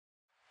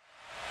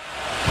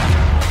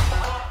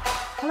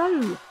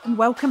Hello, and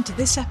welcome to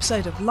this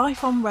episode of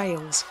Life on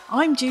Rails.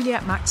 I'm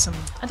Juliet Maxim.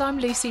 And I'm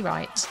Lucy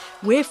Wright.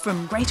 We're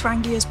from Greater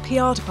Anglia's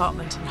PR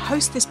department and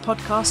host this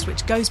podcast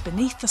which goes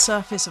beneath the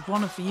surface of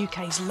one of the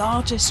UK's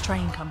largest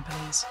train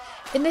companies.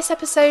 In this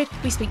episode,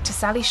 we speak to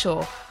Sally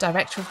Shaw,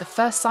 director of the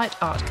First Sight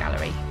Art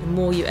Gallery. The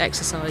more you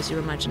exercise your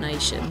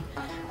imagination,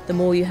 the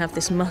more you have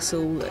this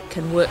muscle that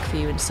can work for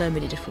you in so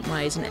many different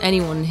ways. And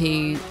anyone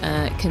who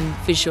can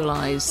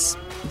visualise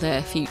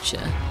their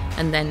future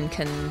and then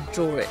can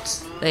draw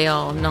it, they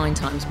are 9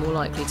 times more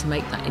likely to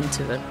make that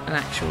into an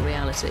actual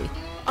reality.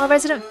 Our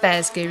resident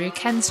fairs guru,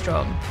 Ken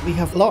Strong. We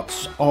have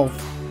lots of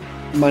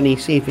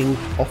money-saving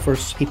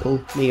offers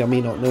people may or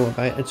may not know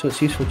about, and so it's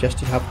useful just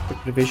to have a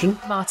quick revision.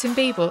 Martin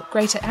Beeble,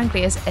 Greater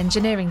Anglia's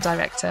engineering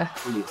director.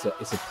 It's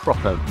a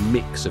proper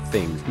mix of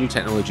things. New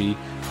technology,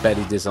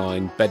 better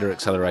design, better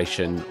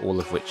acceleration, all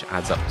of which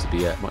adds up to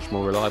be a much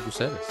more reliable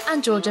service.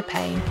 And Georgia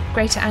Payne,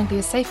 Greater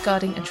Anglia's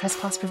safeguarding and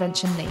trespass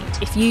prevention lead.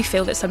 If you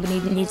feel that somebody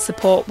needs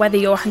support, whether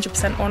you're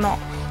 100% or not,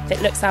 if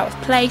it looks out of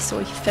place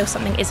or if you feel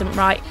something isn't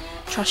right,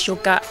 trust your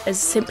gut, as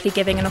simply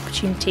giving an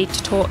opportunity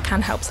to talk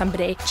can help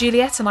somebody.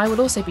 Juliet and I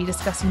will also be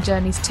discussing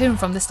journeys to and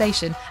from the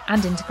station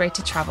and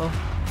integrated travel.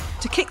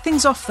 To kick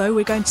things off though,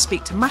 we're going to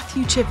speak to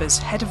Matthew Chivers,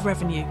 Head of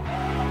Revenue.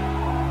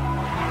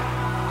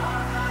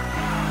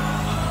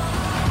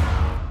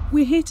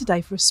 We're here today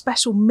for a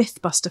special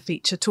Mythbuster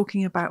feature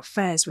talking about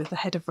fares with the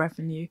Head of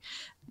Revenue,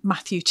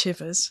 Matthew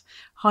Chivers.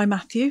 Hi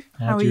Matthew,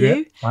 how are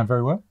you? I'm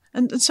very well.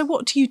 And so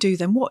what do you do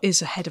then? What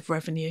is a Head of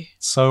Revenue?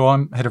 So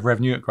I'm Head of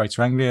Revenue at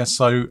Greater Anglia.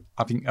 So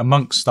I think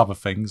amongst other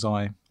things,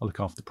 I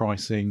look after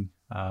pricing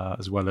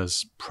as well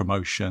as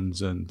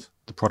promotions and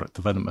the product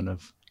development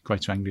of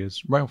Greater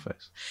Anglia's rail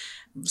fares.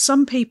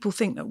 Some people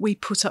think that we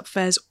put up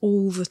fares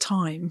all the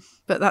time,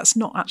 but that's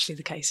not actually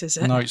the case, is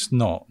it? No, it's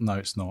not.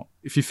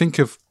 If you think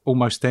of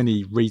almost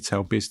any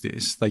retail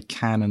business, they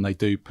can and they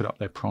do put up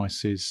their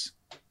prices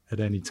at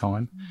any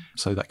time.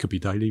 So that could be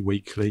daily,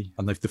 weekly,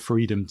 and they've the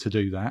freedom to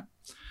do that.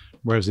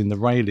 Whereas in the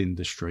rail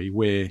industry,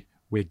 we're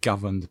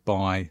governed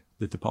by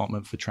the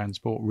Department for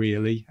Transport,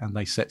 really, and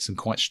they set some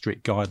quite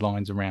strict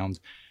guidelines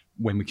around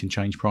when we can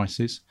change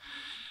prices.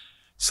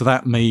 So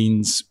that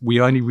means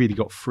we only really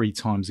got 3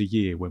 times a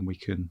year when we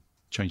can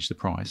change the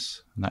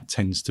price, and that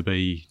tends to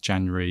be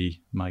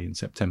January, May and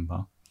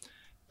September.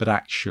 But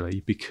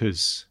actually,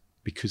 because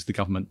the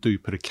government do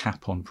put a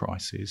cap on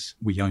prices,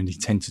 we only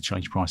tend to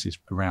change prices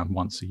around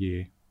once a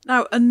year.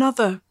 Now,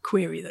 another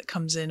query that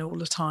comes in all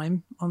the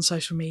time on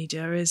social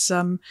media is,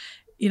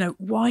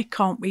 why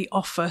can't we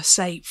offer,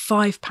 say,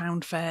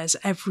 £5 fares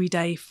every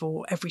day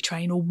for every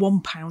train or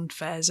 £1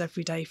 fares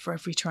every day for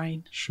every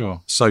train?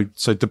 Sure. So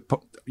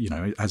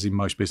as in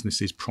most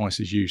businesses, price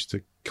is used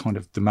to kind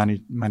of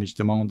manage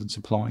demand and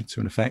supply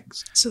to an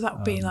effect. So that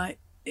would be like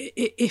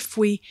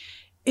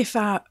if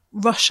our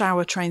rush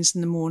hour trains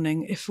in the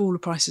morning, if all the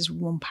prices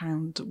were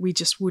 £1, we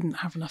just wouldn't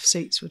have enough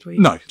seats, would we?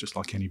 No, just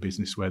like any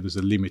business where there's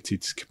a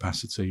limited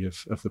capacity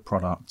of the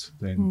product,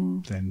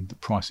 then the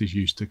price is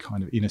used to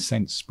kind of, in a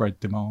sense, spread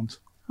demand.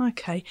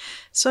 Okay.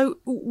 So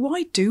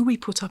why do we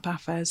put up our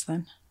fares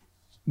then?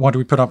 Why do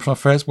we put up our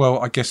fares? Well,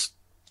 I guess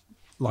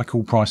like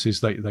all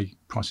prices,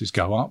 prices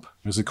go up.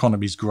 As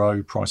economies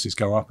grow, prices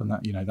go up, and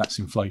that's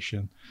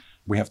inflation.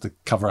 We have to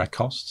cover our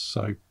costs,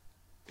 so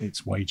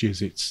it's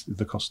wages, it's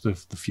the cost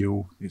of the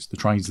fuel, it's the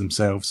trains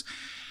themselves,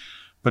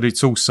 but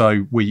it's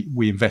also we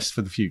invest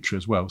for the future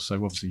as well.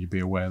 So obviously you'd be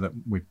aware that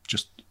we've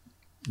just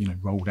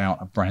rolled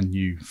out a brand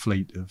new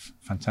fleet of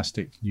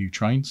fantastic new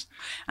trains,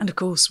 and of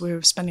course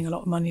we're spending a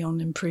lot of money on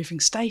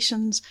improving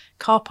stations,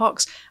 car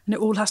parks, and it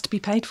all has to be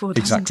paid for.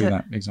 Exactly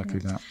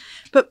that.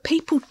 But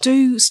people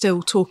do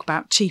still talk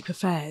about cheaper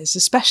fares,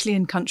 especially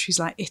in countries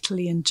like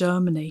Italy and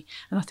Germany,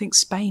 and I think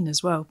Spain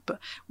as well. But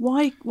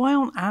why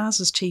aren't ours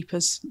as cheap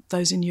as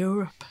those in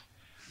Europe?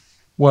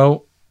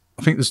 Well,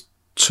 I think there's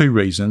 2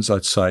 reasons,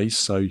 I'd say.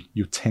 So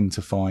you tend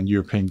to find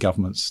European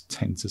governments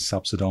tend to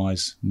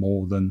subsidise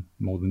more than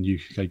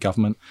UK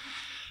government.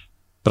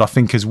 But I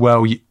think as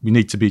well, we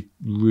need to be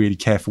really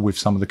careful with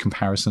some of the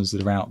comparisons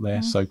that are out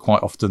there. So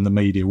quite often the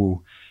media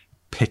will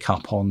pick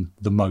up on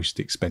the most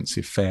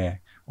expensive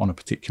fare on a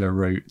particular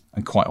route,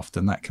 and quite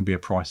often that can be a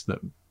price that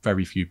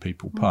very few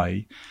people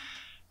pay.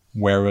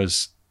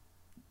 Whereas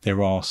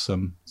there are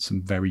some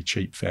very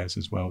cheap fares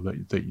as well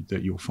that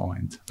you'll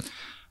find.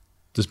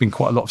 There's been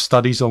quite a lot of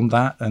studies on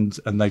that, and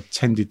they've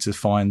tended to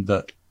find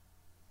that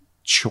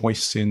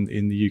choice in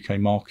the UK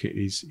market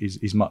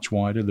is much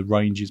wider. The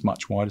range is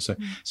much wider. So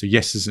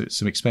yes, there's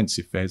some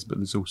expensive fares, but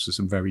there's also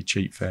some very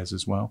cheap fares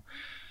as well,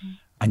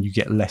 and you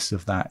get less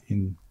of that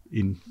in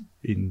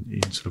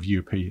sort of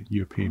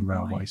European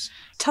railways.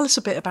 Tell us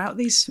a bit about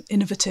these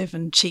innovative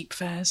and cheap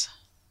fares.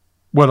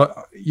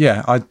 Well,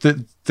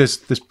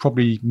 there's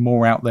probably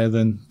more out there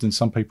than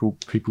some people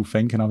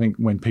think, and I think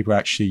when people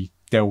actually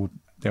delve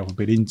a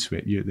bit into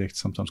it, they're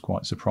sometimes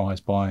quite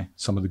surprised by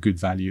some of the good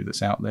value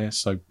that's out there.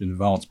 So an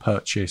advanced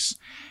purchase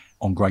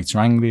on Greater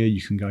Anglia,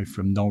 you can go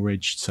from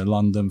Norwich to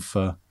London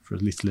for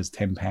as little as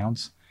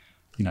 £10.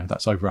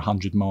 That's over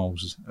 100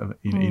 miles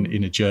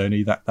in a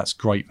journey. That's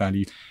great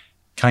value.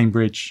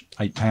 Cambridge,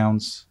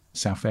 £8,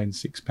 Southend,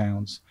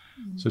 £6.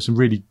 So some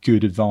really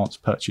good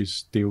advanced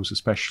purchase deals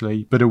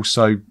especially, but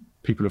also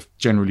people are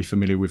generally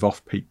familiar with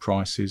off-peak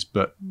prices,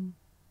 but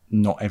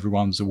not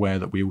everyone's aware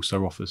that we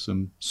also offer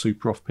some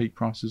super off-peak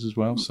prices as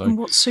well. So and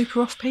what's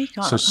super off-peak?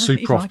 So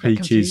super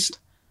off-peak is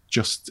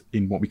just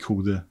in what we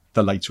call the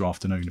later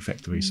afternoon,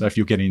 effectively. So if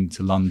you're getting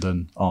into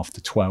London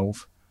after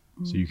 12,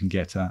 so you can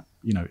get an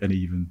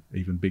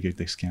even bigger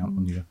discount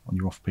on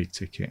your off-peak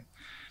ticket.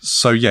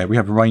 So yeah, we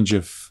have a range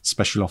of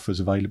special offers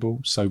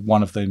available. So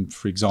one of them,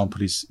 for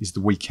example, is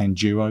the weekend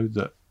duo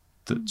that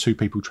two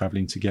people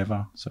travelling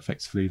together. So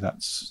effectively,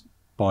 that's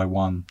buy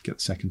one get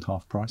the second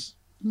half price.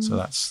 So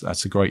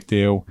that's a great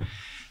deal.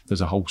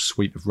 There's a whole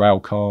suite of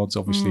rail cards,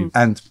 obviously,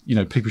 and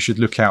people should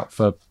look out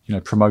for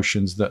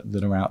promotions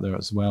that are out there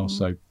as well.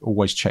 So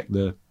always check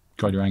the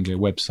Greater Anglia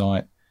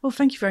website. Well,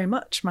 thank you very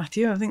much,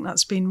 Matthew. I think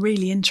that's been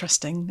really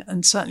interesting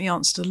and certainly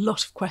answered a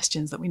lot of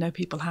questions that we know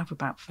people have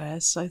about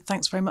fairs. So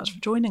thanks very much for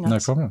joining us. No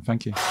problem.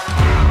 Thank you.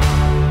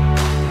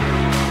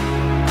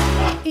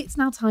 It's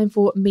now time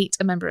for Meet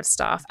a Member of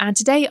Staff, and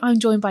today I'm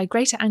joined by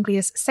Greater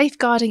Anglia's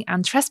Safeguarding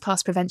and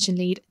Trespass Prevention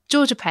Lead,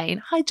 Georgia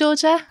Payne. Hi,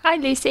 Georgia. Hi,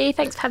 Lucy.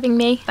 Thanks for having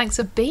me. Thanks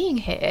for being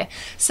here.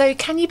 So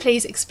can you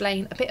please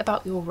explain a bit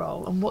about your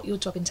role and what your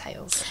job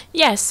entails?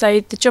 Yes,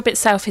 so the job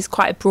itself is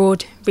quite a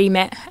broad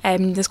remit.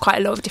 There's quite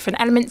a lot of different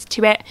elements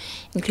to it,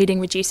 including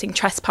reducing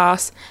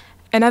trespass.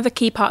 Another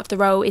key part of the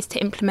role is to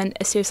implement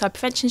a suicide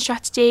prevention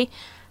strategy,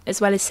 as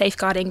well as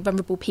safeguarding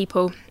vulnerable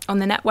people on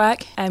the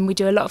network. We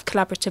do a lot of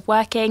collaborative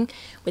working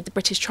with the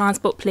British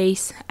Transport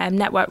Police,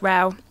 Network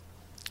Rail,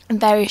 and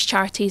various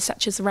charities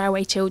such as the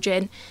Railway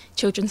Children,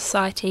 Children's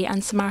Society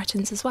and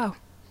Samaritans as well.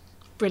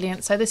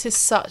 Brilliant. So this is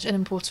such an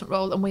important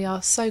role, and we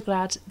are so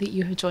glad that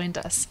you have joined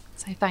us.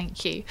 So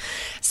thank you.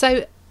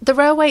 So the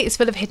railway is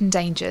full of hidden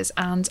dangers,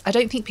 and I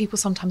don't think people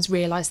sometimes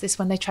realise this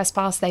when they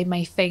trespass. They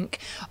may think,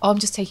 I'm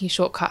just taking a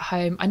shortcut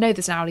home. I know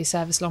there's an hourly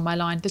service along my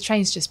line. The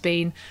train's just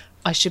been,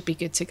 I should be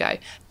good to go.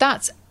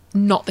 That's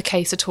not the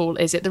case at all,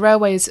 is it? The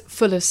railway is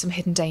full of some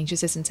hidden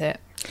dangers, isn't it?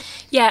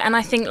 Yeah, and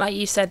I think, like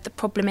you said, the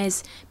problem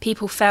is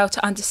people fail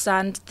to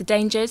understand the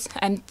dangers,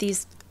 and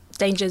these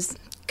dangers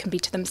can be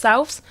to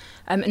themselves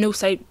and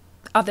also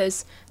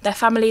others, their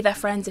family, their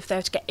friends, if they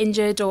were to get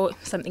injured or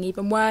something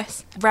even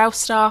worse, rail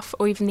staff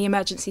or even the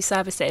emergency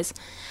services.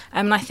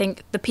 And I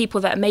think the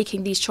people that are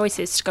making these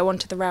choices to go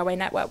onto the railway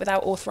network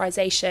without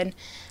authorisation,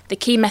 the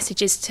key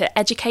message is to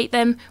educate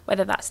them,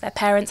 whether that's their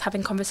parents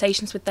having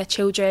conversations with their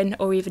children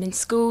or even in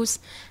schools.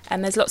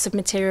 And there's lots of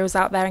materials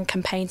out there and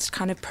campaigns to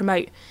kind of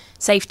promote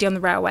safety on the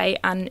railway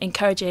and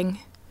encouraging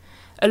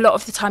a lot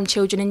of the time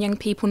children and young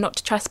people not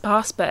to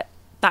trespass, but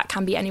that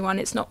can be anyone.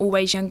 It's not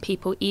always young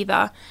people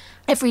either.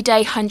 Every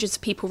day, hundreds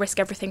of people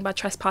risk everything by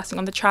trespassing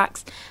on the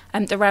tracks.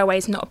 The railway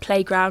is not a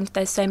playground.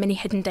 There's so many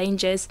hidden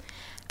dangers.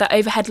 The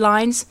overhead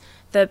lines,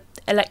 the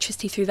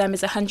electricity through them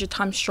is 100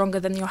 times stronger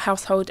than your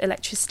household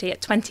electricity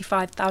at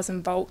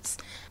 25,000 volts.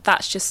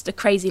 That's just a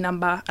crazy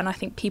number, and I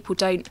think people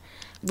don't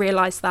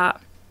realise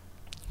that.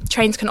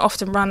 Trains can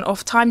often run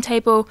off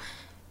timetable.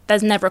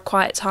 There's never a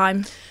quiet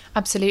time.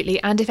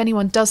 Absolutely. And if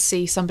anyone does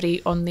see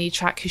somebody on the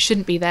track who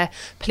shouldn't be there,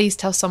 please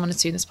tell someone as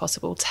soon as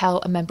possible. Tell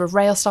a member of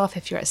rail staff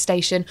if you're at a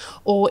station,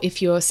 or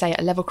if you're, say, at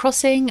a level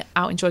crossing,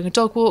 out enjoying a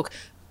dog walk,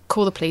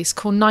 call the police,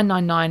 call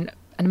 999,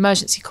 an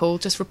emergency call,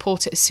 just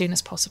report it as soon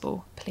as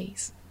possible,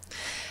 please.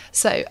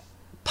 So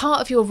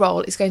part of your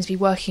role is going to be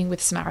working with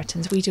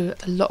Samaritans. We do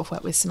a lot of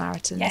work with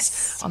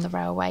Samaritans on the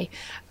railway,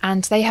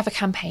 and they have a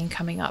campaign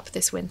coming up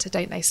this winter,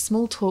 don't they?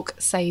 Small Talk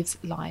Saves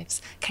Lives.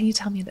 Can you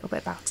tell me a little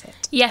bit about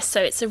it? Yes,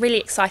 so it's a really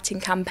exciting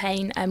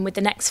campaign, with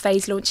the next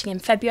phase launching in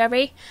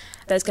February.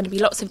 There's going to be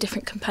lots of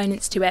different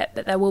components to it,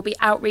 but there will be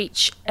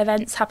outreach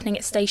events happening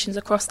at stations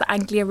across the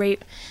Anglia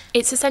route.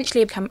 It's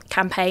essentially a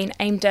campaign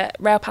aimed at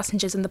rail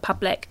passengers and the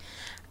public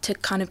to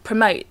kind of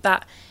promote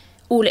that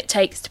all it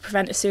takes to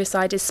prevent a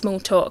suicide is small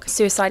talk.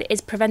 Suicide is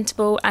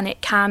preventable, and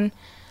it can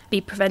be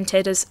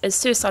prevented, as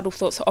suicidal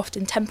thoughts are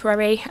often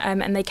temporary,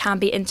 and they can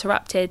be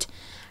interrupted.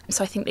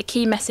 So I think the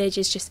key message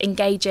is just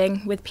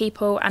engaging with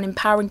people and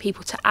empowering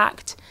people to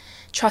act,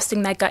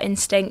 trusting their gut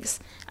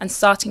instincts, and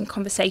starting a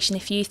conversation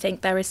if you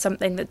think there is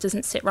something that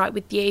doesn't sit right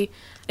with you,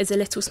 as a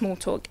little small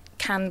talk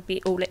can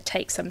be all it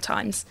takes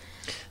sometimes.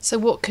 So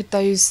what could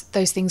those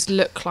things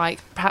look like?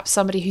 Perhaps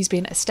somebody who's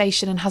been at a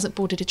station and hasn't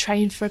boarded a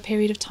train for a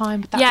period of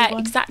time? Would that be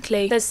one?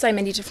 Exactly. There's so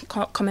many different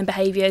common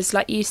behaviours.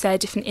 Like you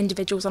said, different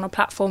individuals on a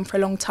platform for a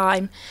long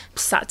time,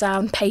 sat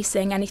down,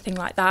 pacing, anything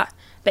like that.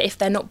 But if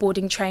they're not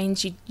boarding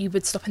trains, you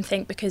would stop and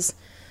think, because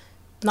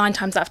 9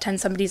 times out of 10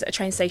 somebody's at a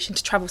train station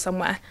to travel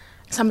somewhere.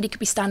 Somebody could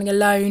be standing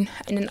alone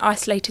in an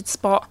isolated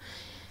spot.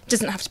 It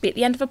doesn't have to be at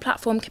the end of a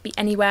platform, could be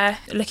anywhere,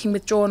 looking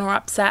withdrawn or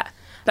upset.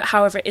 But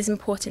however, it is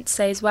important to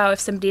say as well, if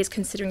somebody is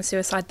considering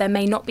suicide, there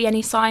may not be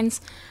any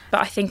signs.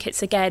 But I think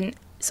it's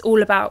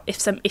all about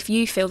if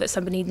you feel that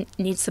somebody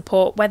needs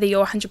support, whether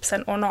you're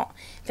 100% or not,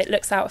 if it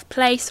looks out of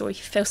place or if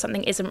you feel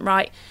something isn't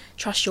right,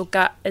 trust your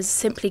gut, as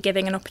simply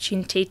giving an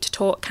opportunity to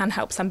talk can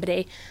help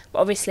somebody. But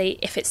obviously,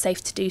 if it's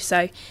safe to do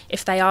so,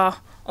 if they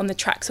are on the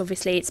tracks,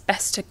 obviously it's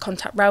best to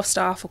contact rail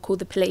staff or call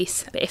the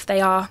police. But if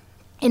they are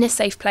in a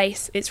safe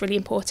place, it's really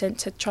important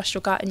to trust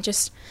your gut and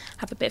just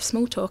have a bit of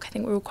small talk. I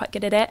think we're all quite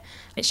good at it.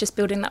 It's just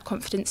building that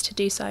confidence to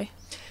do so.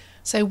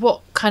 So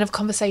what kind of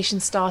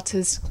conversation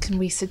starters can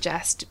we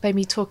suggest?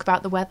 Maybe talk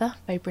about the weather,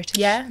 very British.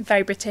 Yeah,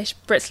 very British.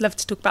 Brits love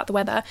to talk about the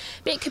weather,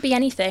 but it could be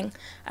anything.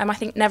 I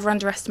think never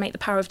underestimate the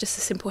power of just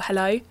a simple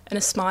hello and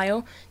a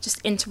smile, just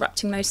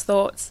interrupting those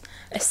thoughts.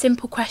 A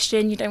simple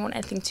question, you don't want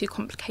anything too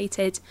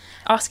complicated.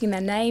 Asking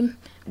their name,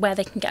 where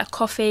they can get a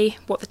coffee,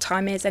 what the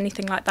time is,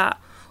 anything like that.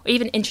 Or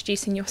even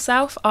introducing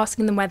yourself,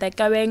 asking them where they're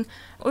going,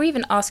 or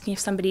even asking if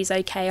somebody's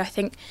okay. I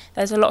think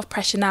there's a lot of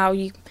pressure now.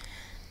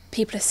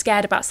 People are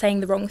scared about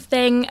saying the wrong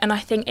thing, and I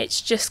think it's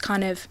just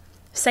kind of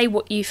say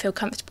what you feel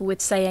comfortable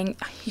with saying.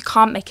 You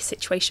can't make a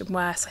situation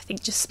worse. I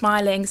think just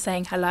smiling,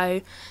 saying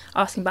hello,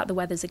 asking about the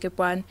weather's a good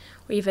one,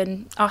 or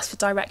even ask for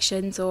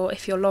directions, or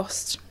if you're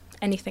lost,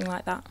 anything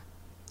like that.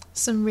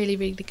 Some really,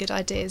 really good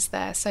ideas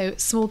there. So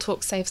Small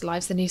Talk Saves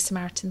Lives, the New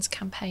Samaritans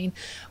campaign,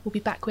 will be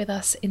back with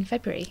us in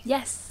February.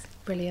 Yes.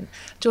 Brilliant.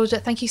 Georgia,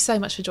 thank you so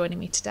much for joining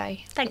me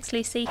today. Thanks,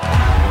 Lucy.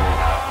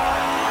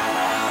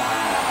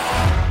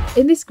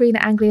 In this Greener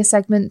Anglia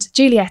segment,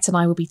 Juliet and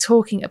I will be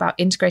talking about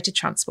integrated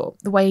transport,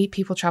 the way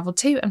people travel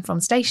to and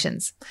from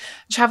stations.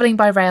 Travelling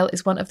by rail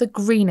is one of the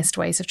greenest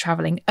ways of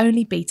travelling,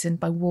 only beaten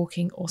by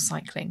walking or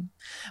cycling.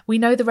 We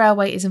know the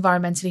railway is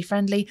environmentally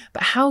friendly,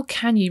 but how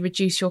can you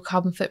reduce your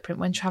carbon footprint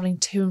when travelling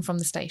to and from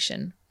the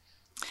station?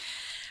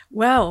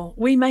 Well,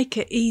 we make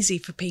it easy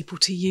for people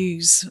to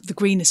use the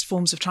greenest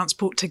forms of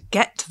transport to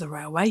get to the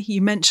railway.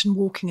 You mentioned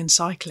walking and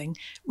cycling.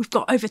 We've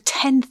got over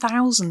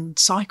 10,000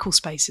 cycle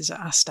spaces at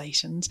our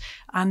stations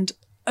and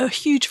a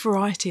huge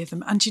variety of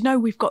them. And you know,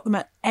 we've got them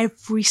at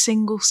every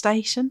single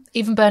station.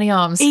 Even Burney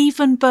Arms.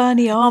 Even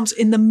Burney Arms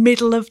in the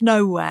middle of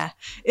nowhere.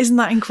 Isn't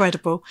that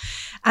incredible?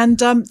 And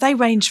they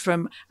range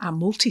from our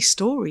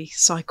multi-storey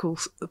cycle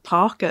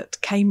park at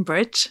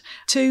Cambridge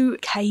to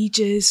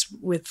cages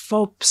with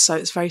fobs, so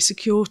it's very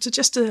secure, to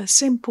just a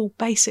simple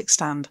basic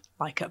stand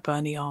like at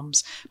Burney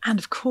Arms. And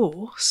of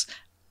course,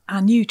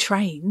 our new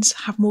trains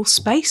have more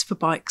space for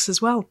bikes as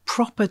well,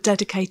 proper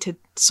dedicated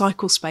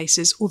cycle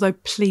spaces, although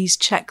please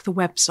check the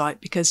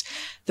website because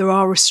there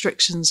are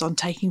restrictions on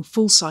taking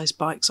full-size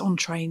bikes on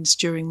trains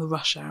during the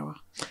rush hour.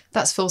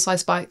 That's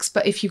full-size bikes,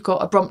 but if you've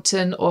got a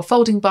Brompton or a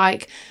folding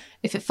bike,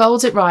 if it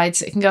folds, it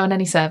rides, it can go on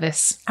any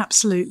service.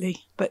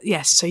 Absolutely. But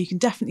yes, so you can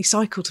definitely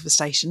cycle to the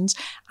stations,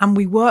 and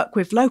we work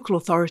with local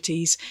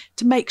authorities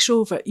to make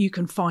sure that you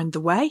can find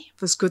the way.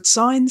 There's good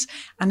signs,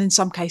 and in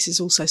some cases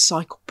also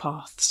cycle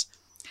paths.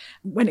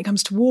 When it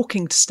comes to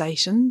walking to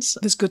stations,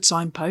 there's good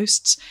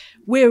signposts.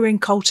 We're in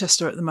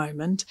Colchester at the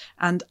moment,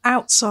 and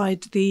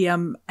outside the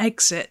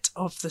exit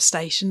of the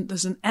station,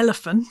 there's an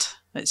elephant.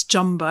 It's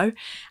Jumbo.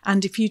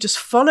 And if you just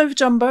follow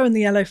Jumbo and the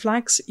yellow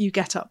flags, you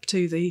get up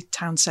to the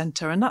town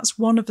centre. And that's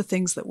one of the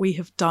things that we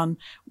have done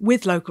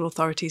with local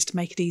authorities to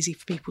make it easy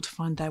for people to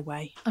find their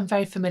way. I'm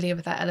very familiar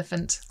with that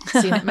elephant.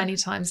 I've seen it many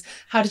times.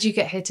 How did you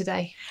get here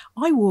today?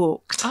 I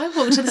walked. I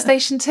walked to the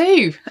station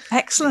too.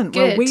 Excellent.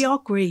 Good. Well, we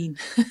are green.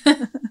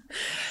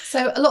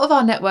 So a lot of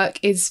our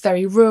network is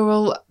very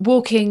rural.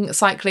 Walking,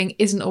 cycling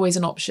isn't always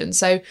an option.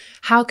 So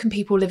how can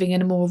people living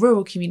in a more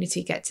rural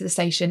community get to the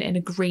station in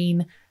a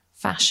green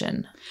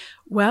fashion?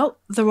 Well,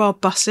 there are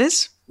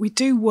buses. We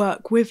do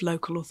work with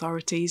local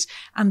authorities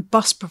and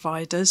bus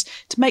providers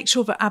to make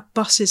sure that our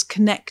buses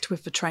connect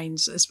with the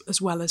trains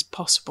as well as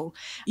possible.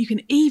 You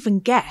can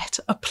even get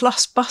a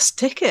Plus Bus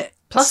ticket.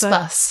 Plus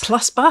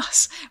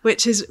Bus,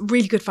 which is a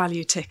really good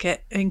value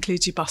ticket. It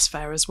includes your bus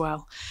fare as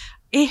well.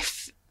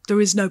 If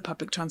there is no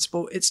public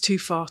transport, it's too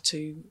far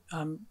to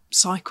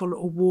cycle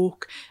or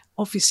walk,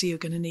 obviously you're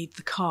going to need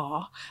the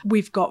car.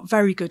 We've got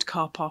very good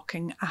car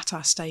parking at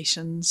our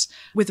stations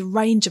with a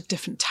range of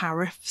different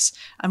tariffs,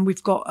 and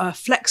we've got a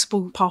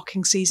flexible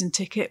parking season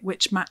ticket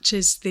which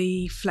matches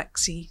the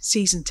flexi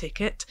season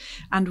ticket,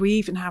 and we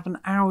even have an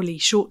hourly,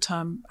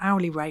 short-term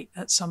hourly rate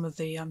at some of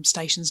the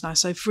stations now.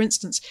 So for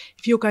instance,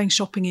 if you're going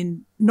shopping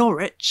in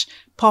Norwich,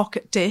 park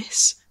at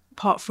Diss,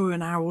 park for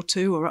an hour or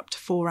two or up to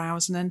 4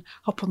 hours, and then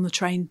hop on the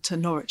train to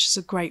Norwich. It's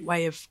a great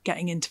way of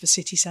getting into the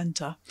city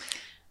centre.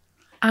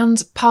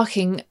 And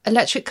parking,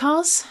 electric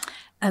cars?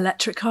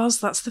 Electric cars,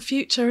 that's the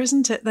future,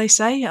 isn't it? They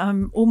say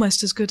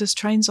almost as good as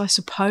trains, I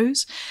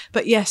suppose.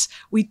 But yes,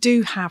 we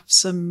do have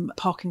some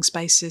parking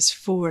spaces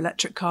for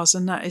electric cars,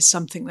 and that is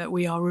something that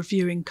we are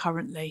reviewing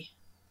currently.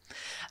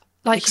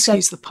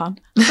 Excuse the pun.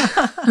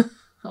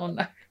 Oh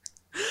no.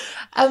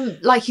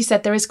 Like you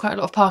said, there is quite a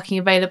lot of parking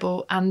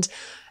available, and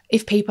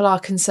if people are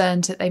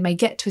concerned that they may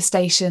get to a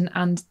station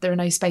and there are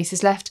no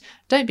spaces left,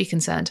 don't be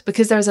concerned,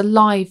 because there is a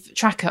live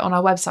tracker on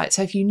our website.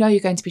 So if you know you're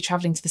going to be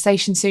travelling to the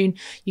station soon,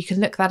 you can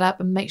look that up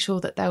and make sure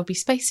that there will be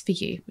space for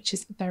you, which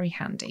is very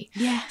handy.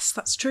 Yes,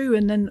 that's true.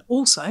 And then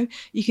also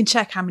you can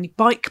check how many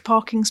bike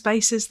parking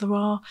spaces there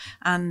are,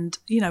 and,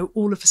 you know,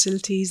 all the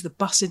facilities, the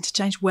bus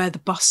interchange, where the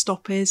bus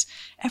stop is,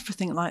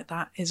 everything like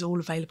that is all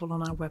available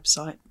on our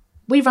website.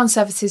 We run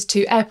services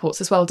to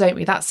airports as well, don't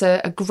we? That's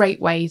a great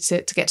way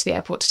to get to the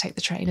airport to take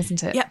the train,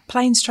 isn't it? Yeah,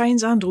 planes,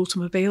 trains and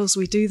automobiles.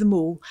 We do them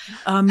all.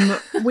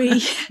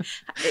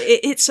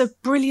 It's a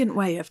brilliant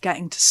way of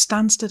getting to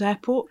Stansted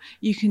Airport.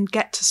 You can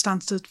get to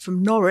Stansted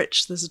from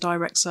Norwich, there's a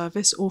direct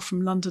service, or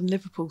from London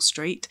Liverpool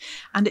Street,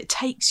 and it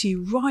takes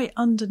you right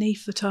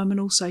underneath the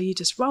terminal. So you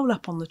just roll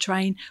up on the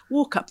train,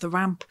 walk up the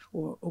ramp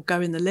or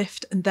go in the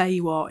lift, and there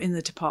you are in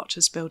the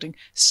departures building.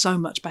 So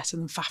much better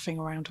than faffing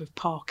around with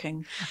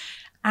parking.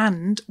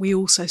 And we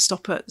also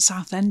stop at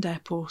Southend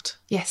Airport.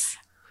 Yes.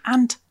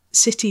 And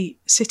City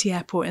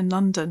Airport in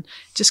London.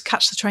 Just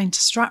catch the train to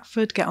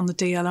Stratford, get on the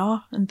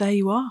DLR, and there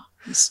you are.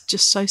 It's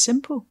just so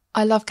simple.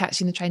 I love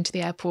catching the train to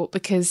the airport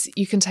because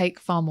you can take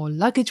far more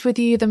luggage with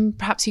you than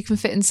perhaps you can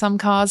fit in some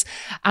cars.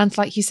 And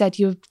like you said,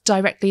 you're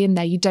directly in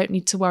there. You don't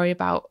need to worry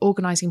about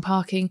organising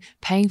parking,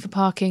 paying for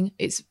parking.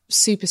 It's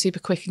super, super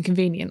quick and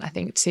convenient, I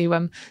think,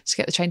 to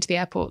get the train to the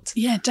airport.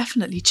 Yeah,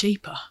 definitely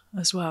cheaper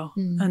as well.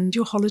 And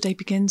your holiday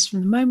begins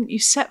from the moment you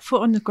set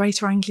foot on the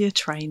Greater Anglia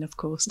train, of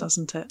course,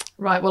 doesn't it?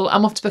 Right, well,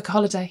 I'm off to book a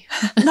holiday.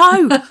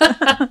 No!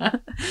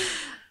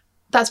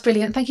 That's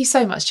brilliant. Thank you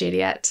so much,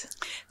 Juliet.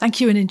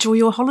 Thank you, and enjoy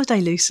your holiday,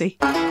 Lucy.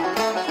 For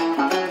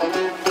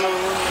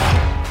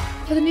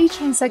the New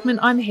Train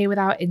segment, I'm here with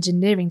our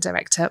Engineering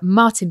Director,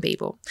 Martin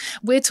Beeble.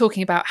 We're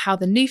talking about how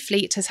the new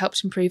fleet has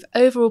helped improve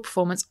overall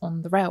performance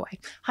on the railway.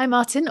 Hi,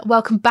 Martin.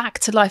 Welcome back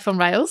to Life on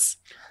Rails.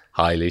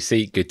 Hi,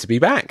 Lucy. Good to be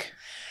back.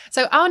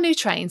 So our new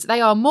trains, they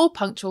are more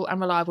punctual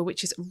and reliable,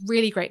 which is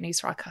really great news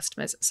for our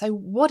customers. So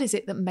what is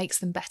it that makes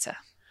them better?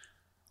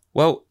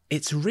 Well,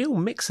 it's a real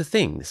mix of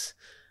things.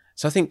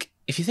 So I think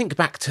if you think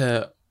back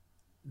to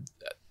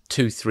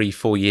 2, 3,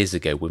 4 years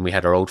ago when we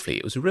had our old fleet,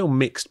 it was a real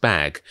mixed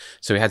bag.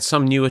 So we had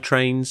some newer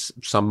trains,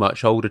 some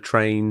much older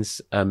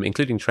trains,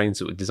 including trains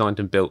that were designed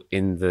and built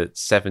in the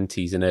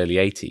 70s and early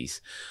 80s.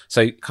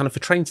 So kind of for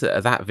trains that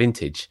are that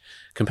vintage,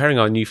 comparing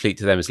our new fleet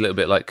to them is a little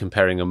bit like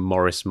comparing a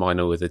Morris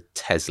Minor with a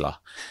Tesla.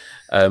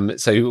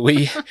 So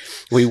we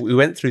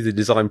went through the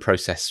design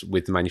process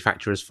with the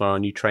manufacturers for our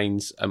new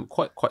trains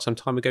quite some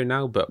time ago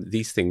now. But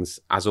these things,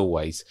 as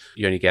always,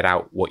 you only get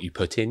out what you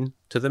put in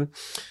to them.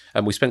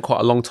 And we spent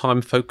quite a long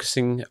time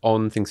focusing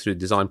on things through the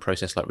design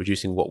process, like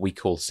reducing what we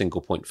call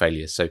single point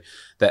failures. So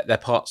they're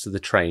parts of the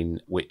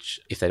train which,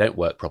 if they don't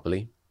work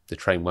properly, the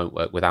train won't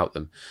work without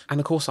them. And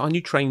of course, our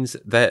new trains,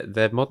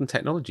 they're modern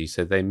technology,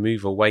 so they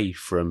move away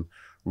from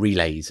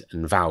relays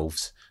and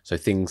valves, so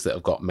things that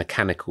have got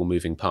mechanical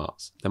moving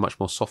parts. They're much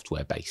more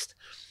software based.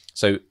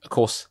 So of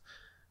course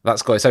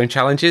that's got its own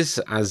challenges,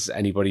 as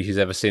anybody who's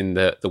ever seen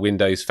the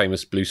Windows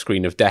famous blue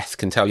screen of death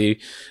can tell you.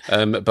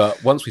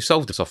 But once we've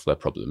solved a software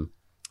problem,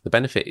 the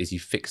benefit is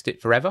you've fixed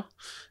it forever.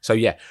 So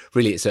yeah,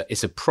 really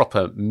it's a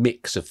proper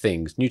mix of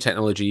things: new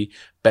technology,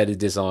 better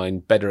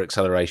design, better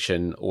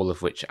acceleration, all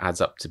of which adds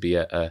up to be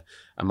a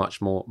much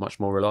more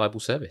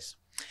reliable service.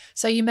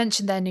 So you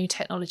mentioned their new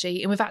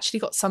technology, and we've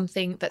actually got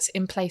something that's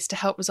in place to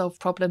help resolve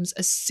problems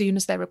as soon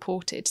as they're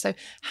reported. So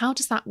how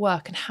does that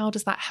work, and how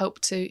does that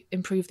help to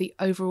improve the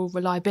overall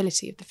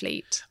reliability of the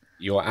fleet?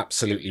 You're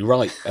absolutely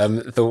right.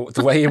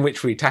 The way in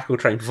which we tackle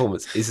train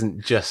performance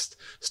isn't just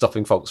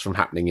stopping faults from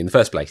happening in the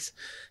first place.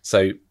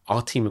 So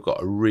our team have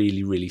got a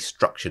really, really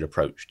structured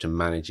approach to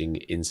managing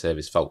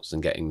in-service faults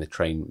and getting the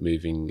train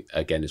moving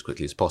again as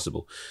quickly as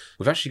possible.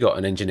 We've actually got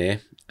an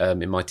engineer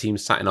in my team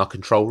sat in our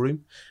control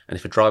room, and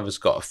if a driver's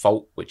got a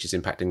fault which is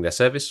impacting their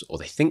service, or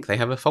they think they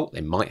have a fault,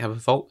 they might have a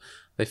fault,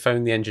 they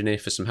phone the engineer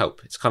for some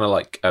help. It's kind of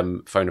like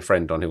phone a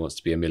friend on Who Wants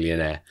to Be a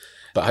Millionaire.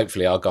 But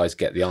hopefully our guys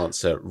get the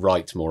answer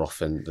right more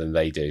often than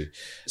they do.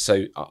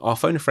 So our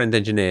phone a friend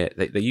engineer,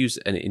 they use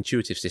an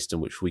intuitive system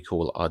which we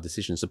call our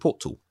decision support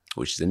tool,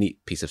 which is a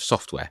neat piece of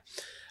software.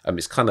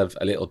 It's kind of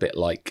a little bit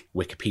like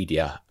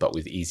Wikipedia, but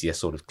with easier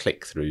sort of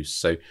click-throughs.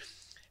 So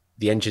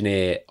the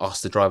engineer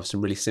asks the driver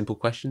some really simple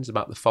questions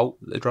about the fault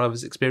that the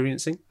driver's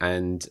experiencing,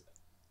 and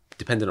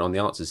dependent on the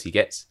answers he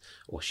gets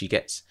or she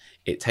gets,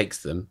 it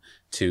takes them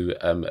to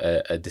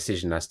a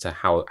decision as to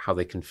how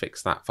they can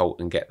fix that fault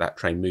and get that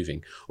train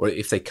moving. Or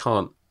if they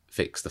can't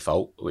fix the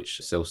fault, which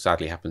still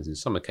sadly happens in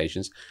some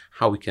occasions,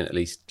 how we can at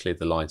least clear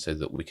the line so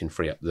that we can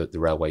free up the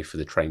railway for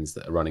the trains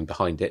that are running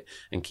behind it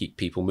and keep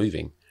people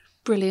moving.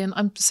 Brilliant.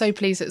 I'm so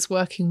pleased it's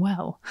working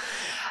well.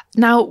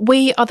 Now,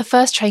 we are the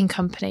first train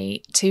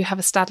company to have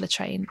a Stadler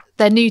train.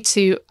 They're new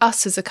to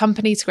us as a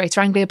company, to Greater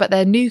Anglia, but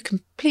they're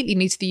completely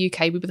new to the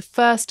UK. We were the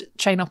first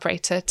train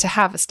operator to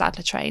have a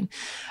Stadler train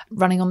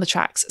running on the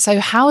tracks. So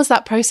how has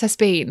that process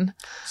been?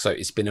 So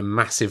it's been a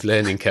massive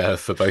learning curve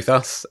for both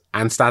us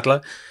and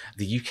Stadler.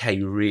 The UK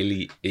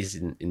really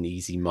isn't an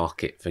easy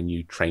market for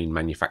new train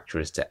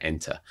manufacturers to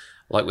enter.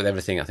 Like with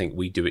everything, I think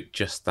we do it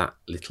just that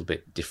little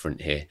bit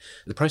different here.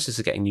 The process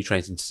of getting new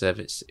trains into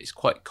service is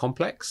quite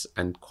complex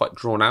and quite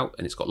drawn out,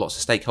 and it's got lots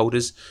of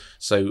stakeholders.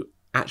 So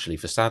actually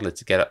for Stadler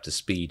to get up to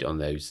speed on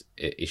those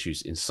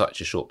issues in such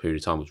a short period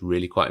of time was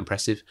really quite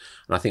impressive.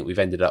 And I think we've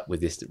ended up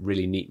with this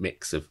really neat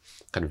mix of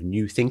kind of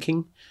new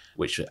thinking,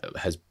 which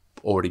has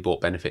already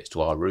brought benefits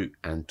to our route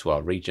and to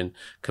our region,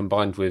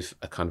 combined with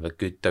a kind of a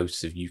good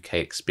dose of UK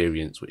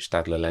experience, which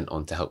Stadler lent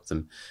on to help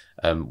them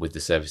with the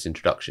service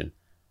introduction.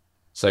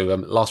 So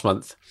last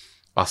month,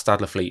 our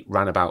Stadler fleet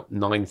ran about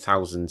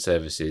 9,000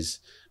 services,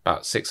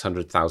 about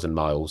 600,000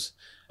 miles,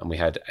 and we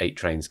had 8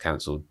 trains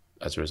cancelled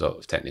as a result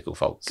of technical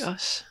faults.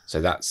 Gosh.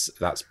 So that's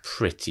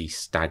pretty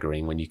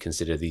staggering when you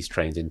consider these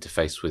trains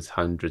interface with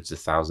hundreds of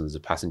thousands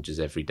of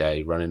passengers every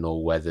day, running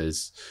all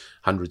weathers,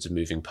 hundreds of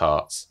moving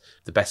parts.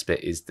 The best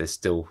bit is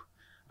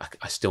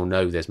I still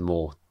know there's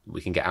more we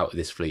can get out of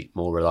this fleet,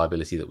 more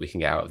reliability that we can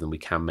get out of them. We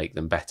can make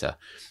them better.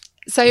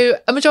 So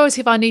a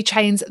majority of our new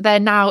trains, they're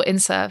now in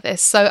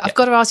service. So I've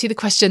got to ask you the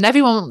question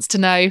everyone wants to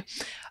know.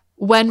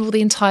 When will the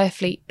entire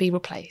fleet be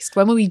replaced?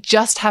 When will we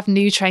just have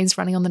new trains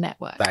running on the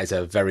network? That is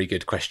a very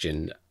good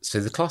question. So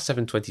the Class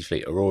 720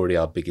 fleet are already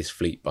our biggest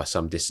fleet by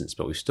some distance,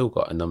 but we've still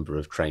got a number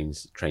of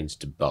trains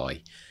to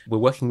buy. We're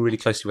working really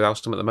closely with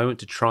Alstom at the moment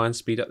to try and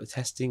speed up the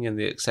testing and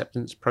the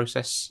acceptance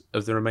process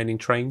of the remaining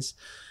trains.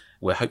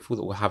 We're hopeful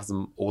that we'll have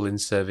them all in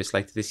service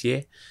later this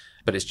year.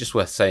 But it's just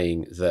worth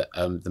saying that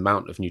the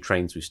amount of new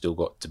trains we've still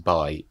got to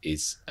buy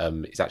is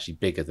actually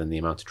bigger than the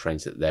amount of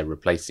trains that they're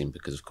replacing,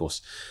 because, of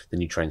course, the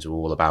new trains are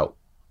all about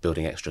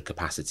building extra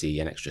capacity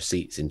and extra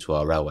seats into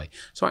our railway.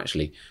 So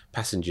actually,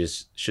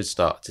 passengers should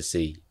start to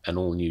see an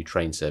all-new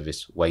train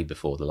service way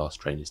before the last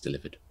train is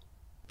delivered.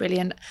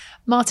 Brilliant.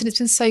 Martin, it's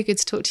been so good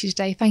to talk to you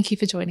today. Thank you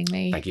for joining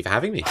me. Thank you for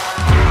having me.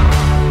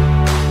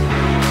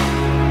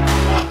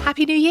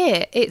 Happy New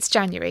Year! It's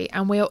January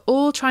and we are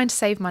all trying to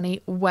save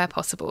money where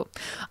possible.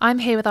 I'm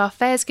here with our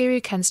fares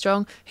guru, Ken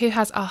Strong, who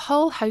has a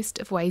whole host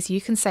of ways you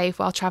can save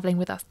while travelling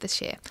with us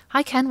this year.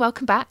 Hi Ken,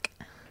 welcome back.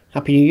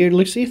 Happy New Year,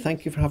 Lucy.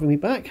 Thank you for having me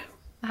back.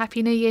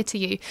 Happy New Year to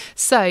you.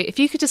 So if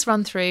you could just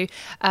run through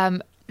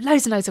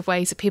loads and loads of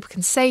ways that people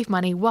can save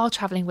money while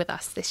travelling with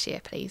us this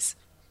year, please.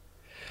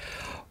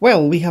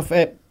 Well, we have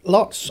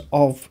lots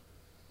of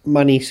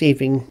money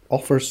saving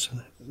offers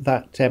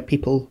that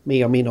people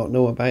may or may not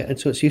know about, and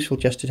so it's useful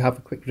just to have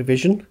a quick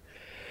revision.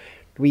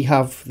 We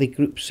have the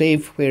group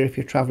save, where if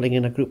you're travelling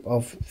in a group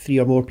of 3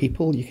 or more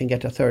people, you can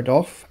get a third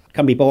off. It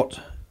can be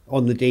bought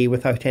on the day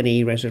without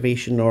any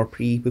reservation or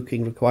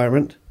pre-booking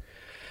requirement.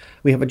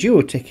 We have a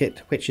duo ticket,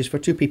 which is for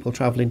 2 people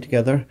travelling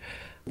together.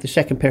 The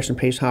second person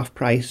pays half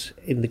price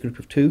in the group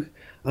of 2,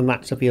 and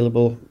that's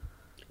available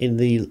in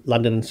the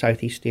London and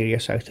South East area,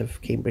 south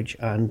of Cambridge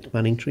and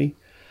Manningtree.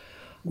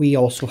 We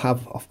also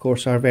have, of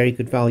course, our very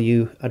good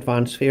value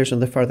advance fares,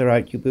 and the further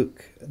out you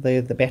book,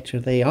 the better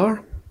they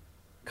are.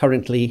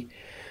 Currently,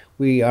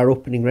 we are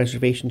opening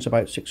reservations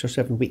about 6 or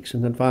 7 weeks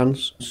in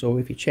advance, so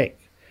if you check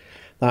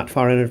that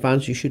far in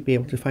advance, you should be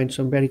able to find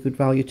some very good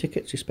value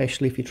tickets,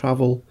 especially if you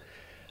travel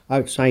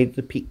outside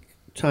the peak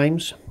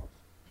times.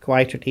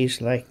 Quieter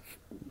days like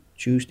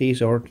Tuesdays,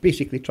 or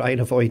basically try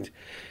and avoid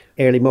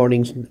early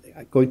mornings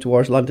going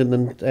towards London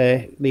and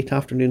late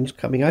afternoons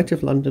coming out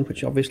of London,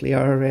 which obviously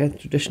are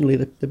traditionally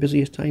the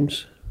busiest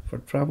times for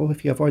travel.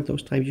 If you avoid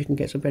those times, you can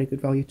get some very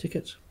good value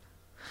tickets.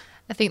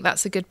 I think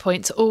that's a good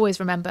point to always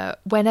remember.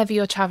 Whenever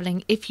you're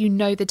travelling, if you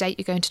know the date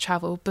you're going to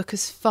travel, book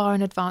as far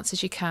in advance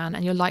as you can,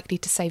 and you're likely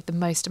to save the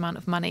most amount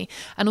of money.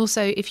 And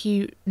also, if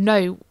you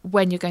know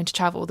when you're going to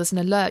travel, there's an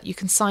alert. You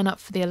can sign up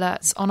for the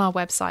alerts on our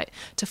website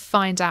to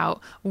find out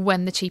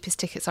when the cheapest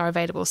tickets are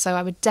available. So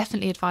I would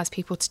definitely advise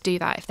people to do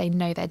that if they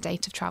know their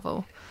date of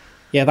travel.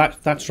 Yeah,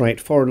 that's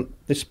right.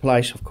 This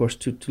applies, of course,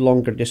 to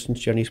longer distance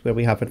journeys where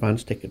we have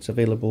advance tickets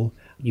available.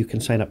 You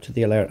can sign up to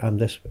the alert, and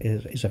this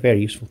is a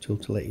very useful tool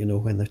to let you know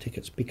when the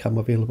tickets become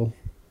available.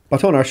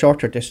 But on our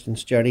shorter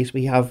distance journeys,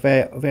 we have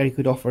very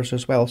good offers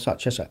as well,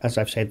 such as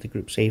I've said, the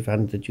group save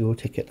and the duo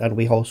ticket. And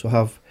we also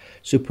have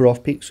super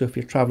off-peak. So if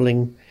you're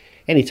travelling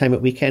any time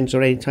at weekends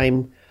or any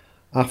time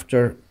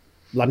after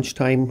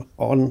lunchtime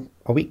on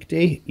a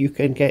weekday, you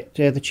can get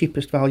the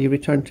cheapest value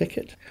return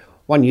ticket.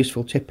 One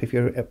useful tip if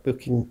you're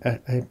booking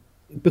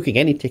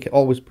any ticket,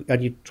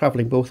 and you're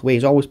travelling both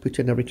ways, always put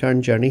in a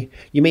return journey.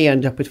 You may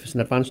end up, if it's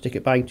an advance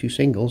ticket, buying 2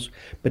 singles,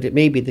 but it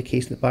may be the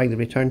case that buying the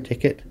return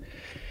ticket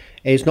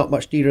is not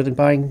much dearer than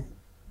buying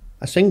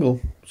a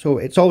single. So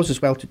it's always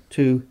as well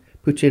to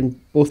put in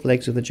both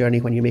legs of the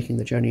journey when you're making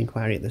the journey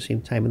inquiry at the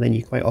same time, and then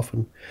you quite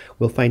often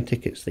will find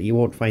tickets that you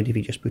won't find if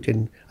you just put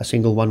in a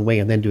single one way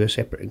and then do a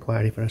separate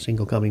inquiry for a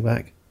single coming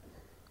back.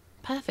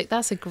 Perfect.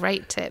 That's a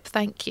great tip.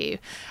 Thank you.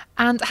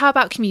 And how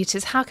about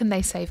commuters? How can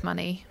they save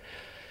money?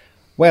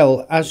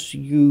 Well, as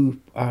you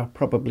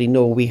probably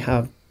know, we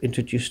have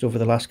introduced over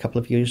the last couple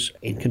of years,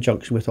 in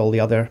conjunction with all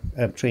the other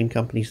train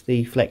companies,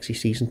 the Flexi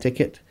Season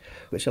Ticket,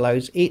 which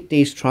allows 8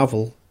 days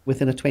travel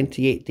within a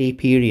 28-day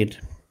period.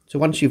 So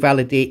once you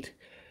validate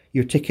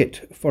your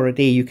ticket for a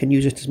day, you can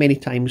use it as many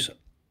times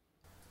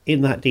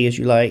in that day as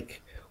you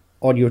like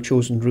on your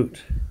chosen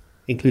route,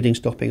 including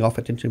stopping off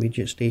at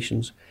intermediate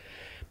stations.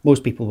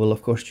 Most people will,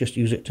 of course, just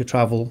use it to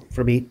travel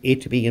from A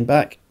to B and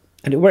back.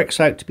 And it works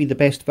out to be the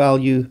best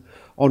value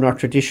on our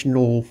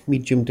traditional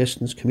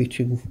medium-distance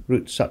commuting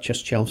routes, such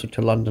as Chelmsford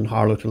to London,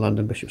 Harlow to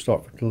London, Bishop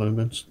Stortford to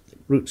London,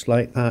 routes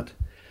like that.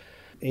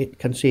 it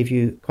can save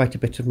you quite a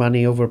bit of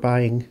money over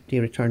buying day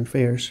return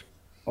fares.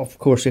 Of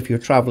course, if you're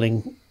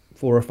travelling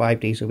 4 or 5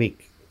 days a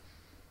week,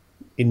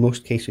 in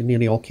most cases,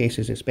 nearly all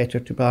cases, it's better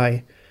to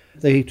buy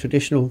the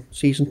traditional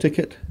season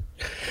ticket.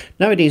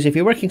 Nowadays, if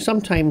you're working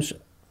sometimes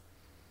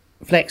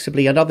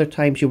flexibly and other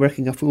times you're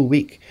working a full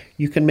week,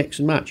 you can mix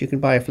and match. You can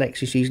buy a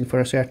flexi season for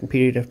a certain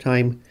period of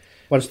time.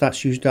 Once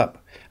that's used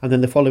up, and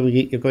then the following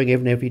week you're going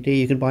in every day,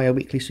 you can buy a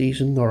weekly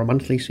season or a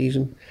monthly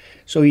season.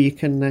 So you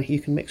can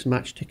mix and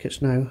match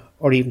tickets now,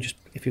 or even just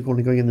if you're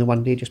only going in the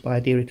one day, just buy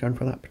a day return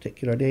for that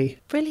particular day.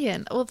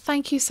 Brilliant. Well,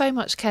 thank you so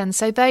much, Ken.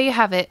 So there you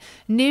have it.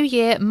 New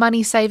Year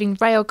money-saving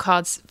rail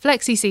cards,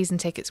 flexi season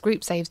tickets,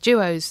 group saves,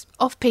 duos,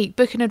 off-peak,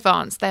 book in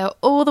advance. They are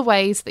all the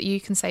ways that you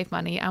can save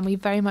money, and we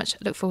very much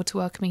look forward to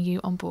welcoming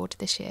you on board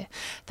this year.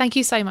 Thank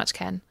you so much,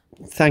 Ken.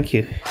 Thank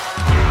you.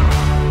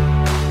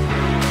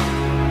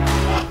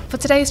 For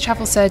today's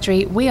Travel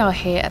Surgery, we are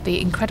here at the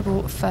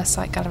incredible First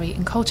Sight Gallery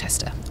in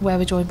Colchester, where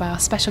we're joined by our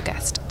special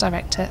guest,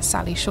 director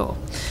Sally Shaw.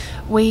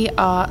 We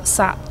are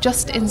sat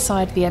just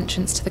inside the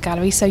entrance to the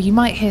gallery, so you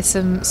might hear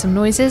some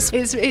noises.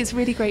 It's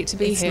really great to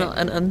be here. It's not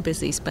an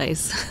unbusy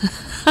space.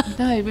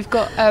 No, we've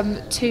got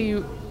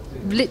two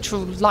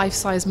literal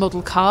life-size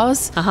model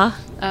cars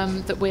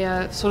that we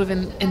are sort of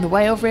in the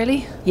way of,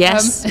 really.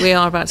 Yes, we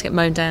are about to get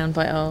mown down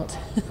by art.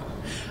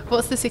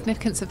 What's the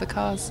significance of the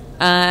cars?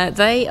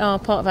 They are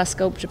part of our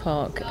sculpture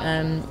park.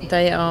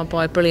 They are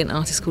by a brilliant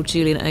artist called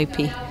Julian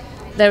Opie.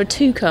 There are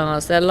 2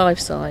 cars, they're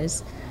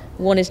life-size.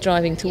 One is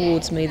driving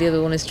towards me, the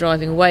other one is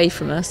driving away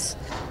from us.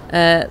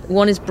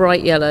 One is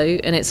bright yellow,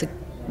 and it's a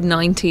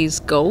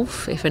 90s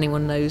Golf. If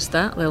anyone knows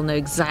that, they'll know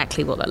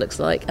exactly what that looks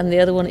like. And the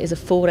other one is a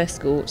Ford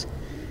Escort.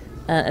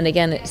 And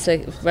again, it's a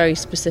very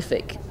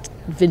specific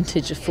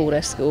vintage of Ford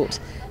Escort.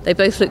 They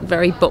both look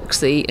very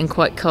boxy and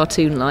quite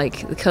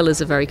cartoon-like. The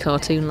colours are very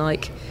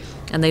cartoon-like,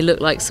 and they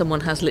look like someone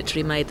has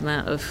literally made them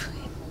out of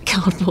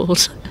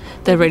cardboard.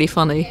 They're really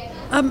funny.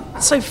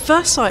 So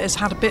First Sight has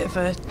had a bit of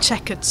a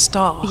checkered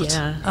start.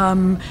 Yeah.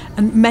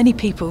 And many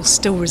people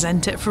still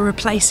resent it for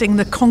replacing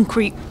the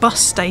concrete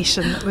bus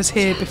station that was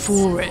here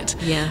before it.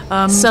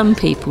 Yeah. Some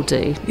people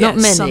do. Not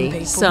yes,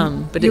 many.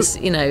 Some. But it's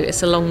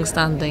it's a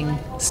long-standing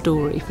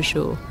story for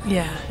sure.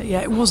 Yeah.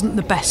 It wasn't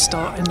the best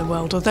start in the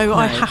world. Although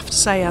I have to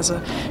say, as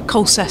a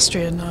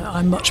Colcestrian,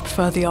 I much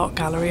prefer the art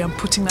gallery. I'm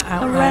putting that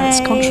out there.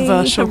 It's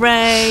controversial.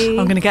 Hooray!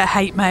 I'm going to get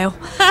hate mail.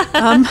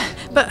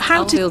 But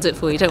I'll build it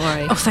for you. Don't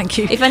worry. Oh, thank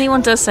you. If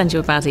anyone does send you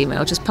a bad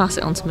email, just pass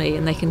it on to me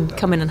and they can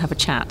come in and have a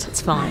chat.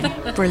 It's fine.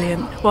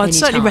 Brilliant. Well, I'd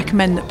certainly Anytime.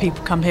 recommend that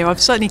people come here. I've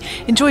certainly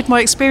enjoyed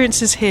my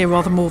experiences here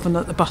rather more than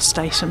at the bus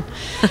station.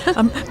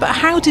 But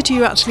how did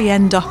you actually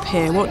end up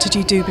here? What did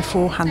you do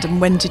beforehand,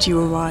 and when did you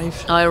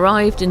arrive? I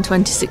arrived in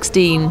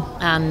 2016,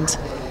 and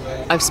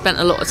I've spent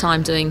a lot of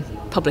time doing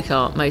public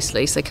art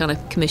mostly, so kind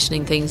of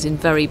commissioning things in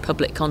very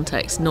public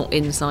context, not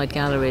inside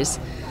galleries.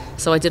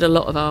 So I did a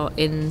lot of art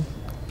in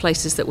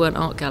places that weren't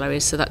art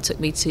galleries, so that took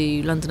me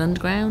to London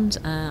Underground.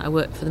 I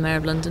worked for the Mayor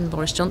of London,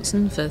 Boris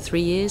Johnson, for 3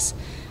 years,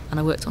 and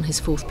I worked on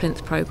his 4th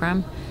Plinth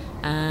programme,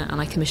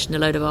 and I commissioned a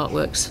load of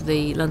artworks for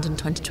the London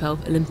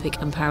 2012 Olympic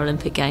and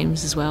Paralympic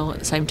Games as well at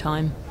the same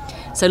time.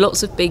 So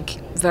lots of big,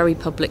 very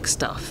public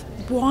stuff.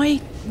 Why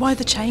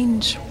the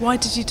change? Why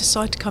did you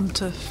decide to come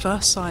to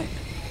First Sight?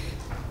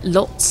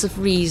 Lots of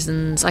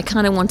reasons. I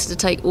kind of wanted to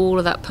take all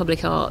of that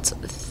public art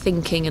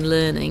thinking and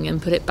learning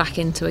and put it back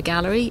into a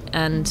gallery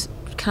and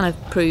kind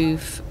of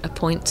prove a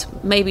point,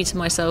 maybe to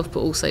myself, but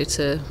also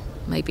to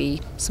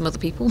maybe some other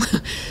people,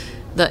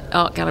 that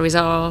art galleries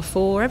are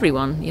for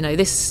everyone. You know,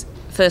 this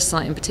First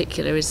Sight in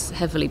particular is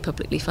heavily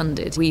publicly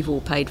funded. We've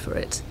all paid for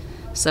it.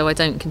 So I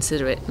don't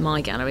consider it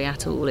my gallery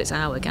at all. It's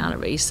our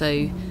gallery.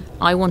 So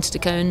I wanted to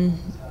go and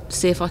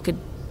see if I could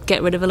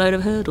get rid of a load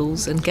of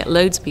hurdles and get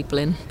loads of people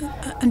in.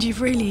 And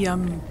you've really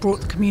brought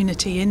the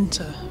community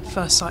into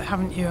First Sight,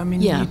 haven't you? I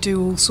mean, Yeah. you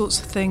do all sorts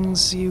of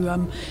things.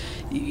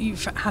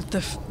 You've had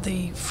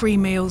the free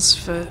meals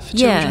for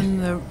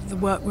children, the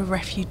work with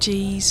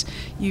refugees.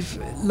 You've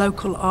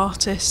local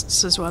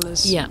artists as well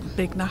as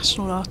big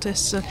national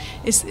artists.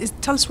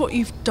 Tell us what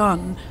you've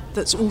done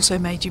that's also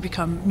made you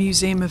become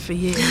Museum of the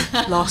Year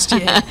last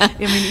year. I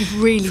mean,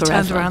 you've really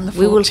turned around the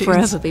fortunes. We will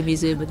forever be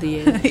Museum of the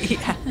Year.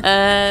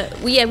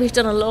 We've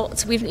done a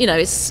lot.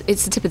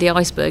 It's the tip of the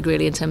iceberg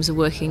really in terms of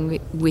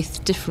working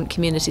with different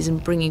communities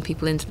and bringing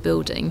people into the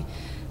building.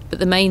 But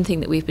the main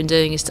thing that we've been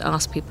doing is to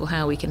ask people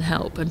how we can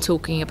help and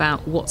talking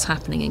about what's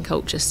happening in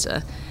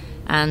Colchester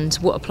and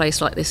what a place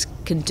like this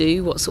can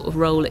do, what sort of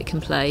role it can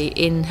play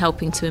in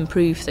helping to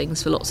improve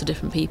things for lots of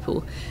different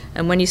people.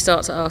 And when you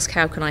start to ask,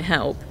 how can I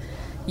help,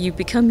 you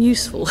become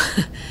useful.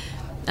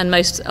 And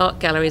most art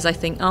galleries, I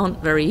think, aren't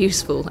very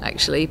useful,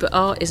 actually, but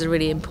art is a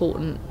really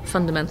important,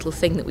 fundamental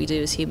thing that we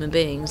do as human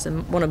beings,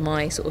 and one of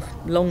my sort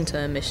of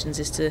long-term missions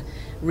is to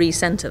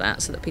re-centre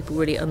that so that people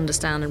really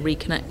understand and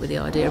reconnect with the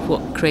idea of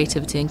what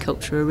creativity and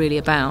culture are really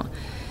about.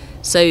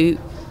 So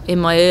in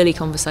my early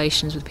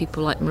conversations with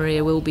people like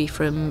Maria Wilby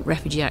from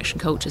Refugee Action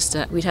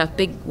Colchester, we'd have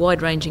big,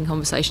 wide-ranging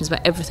conversations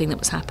about everything that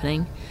was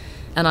happening,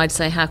 and I'd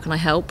say, how can I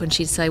help? And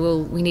she'd say, well,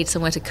 we need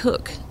somewhere to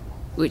cook.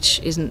 which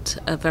isn't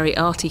a very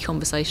arty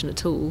conversation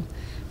at all.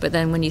 But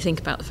then when you think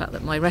about the fact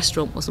that my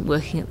restaurant wasn't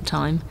working at the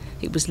time,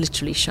 it was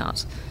literally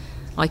shut.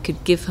 I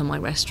could give her my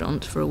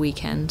restaurant for a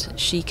weekend.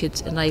 She could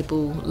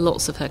enable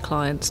lots of her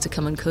clients to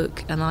come and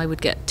cook, and I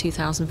would get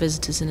 2,000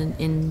 visitors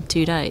in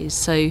 2 days.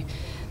 So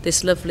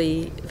this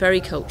lovely,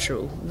 very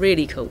cultural,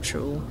 really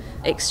cultural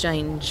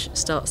exchange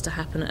starts to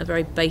happen at a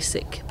very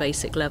basic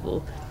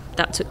level.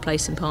 That took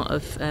place in part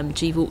of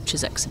G.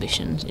 Vulture's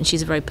exhibition, and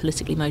she's a very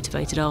politically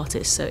motivated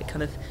artist, so it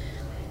kind of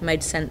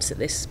made sense that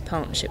this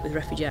partnership with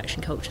Refugee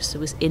Action Colchester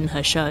was in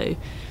her show.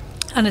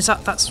 And is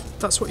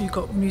that's what you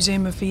got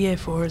Museum of the Year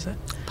for, is it?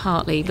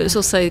 Partly, but it's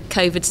also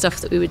COVID stuff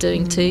that we were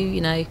doing too.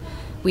 You know,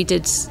 we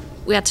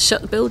had to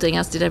shut the building,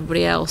 as did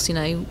everybody else. You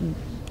know,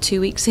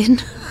 2 weeks in,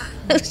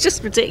 it was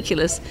just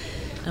ridiculous.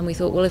 And we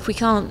thought, well, if we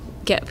can't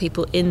get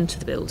people into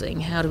the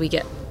building, how do we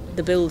get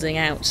the building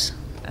out?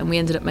 And we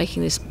ended up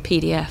making this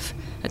PDF,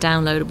 a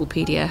downloadable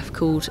PDF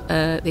called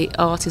the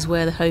Art is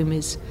Where the Home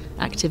Is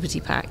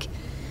activity pack.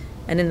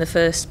 And in the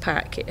first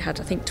pack, it had,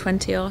 I think,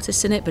 20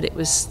 artists in it, but it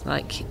was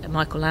like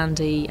Michael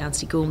Landy,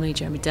 Anthony Gormley,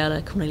 Jeremy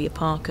Della, Cornelia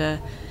Parker,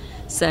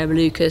 Sarah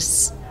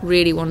Lucas,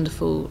 really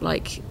wonderful,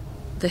 like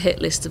the hit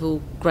list of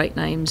all great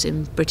names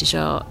in British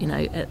art, you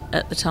know,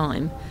 at the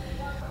time.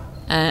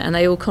 And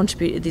they all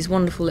contributed these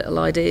wonderful little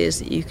ideas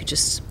that you could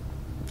just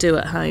do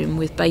at home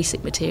with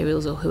basic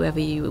materials or whoever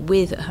you were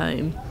with at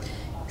home,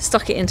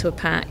 stuck it into a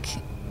pack,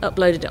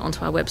 uploaded it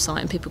onto our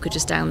website, and people could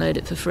just download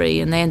it for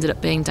free, and they ended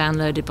up being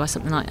downloaded by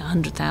something like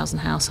 100,000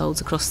 households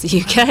across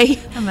the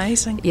UK.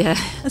 Amazing. Yeah.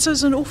 And so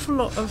there's an awful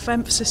lot of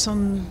emphasis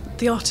on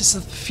the artists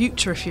of the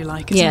future, if you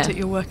like, isn't it?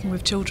 You're working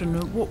with children.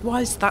 Why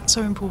is that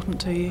so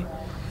important to you?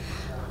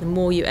 The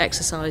more you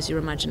exercise your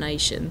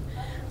imagination,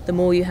 the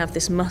more you have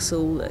this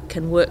muscle that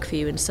can work for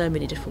you in so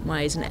many different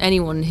ways. And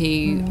anyone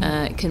who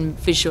can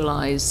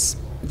visualise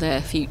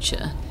their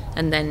future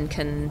and then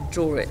can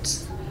draw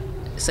it,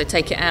 so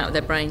take it out of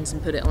their brains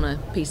and put it on a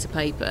piece of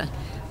paper,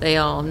 they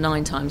are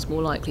 9 times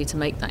more likely to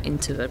make that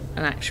into an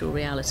actual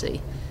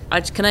reality. I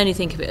can only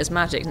think of it as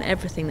magic, and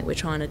everything that we're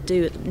trying to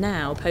do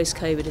now,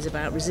 post-COVID, is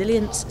about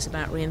resilience, it's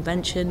about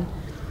reinvention,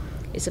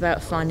 it's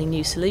about finding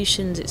new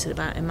solutions, it's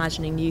about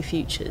imagining new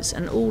futures,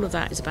 and all of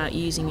that is about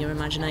using your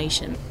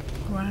imagination.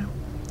 Wow.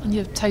 And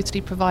you're totally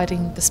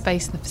providing the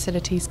space and the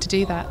facilities to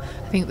do that.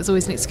 I think there's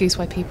always an excuse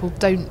why people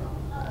don't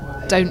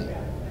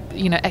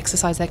you know,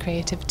 exercise their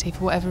creativity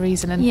for whatever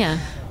reason, and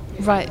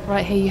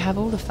right here you have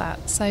all of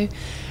that. So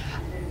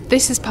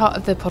this is part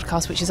of the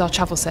podcast, which is our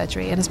travel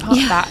surgery, and as part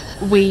of that,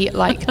 we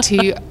like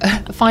to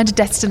find a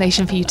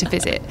destination for you to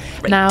visit.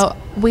 Right. Now,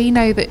 we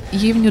know that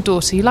you and your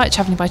daughter, you like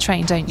travelling by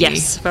train, don't you?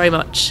 Yes, very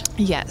much.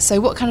 Yeah.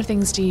 So what kind of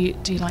things do you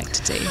like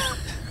to do?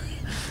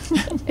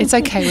 It's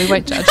okay, we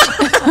won't judge.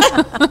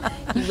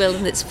 You will,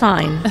 and it's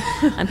fine.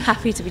 I'm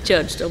happy to be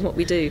judged on what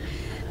we do.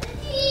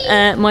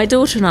 My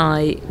daughter and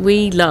I,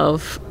 we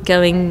love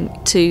going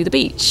to the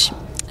beach,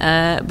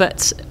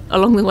 but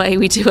along the way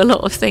we do a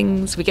lot of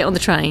things. We get on the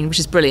train, which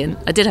is brilliant.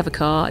 I did have a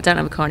car, I don't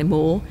have a car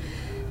anymore.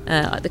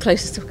 The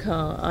closest to a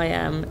car I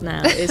am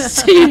now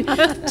is to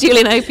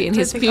Julian Opie and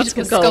his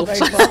beautiful Golf.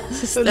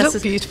 It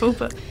looks beautiful,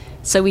 but...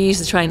 So we use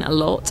the train a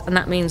lot, and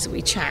that means that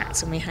we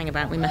chat and we hang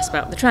about, we mess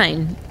about with the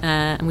train,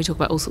 and we talk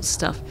about all sorts of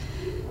stuff.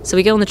 So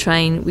we go on the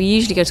train. We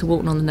usually go to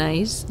Walton on the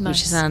Naze,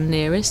 which is our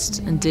nearest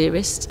and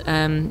dearest,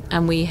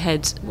 and we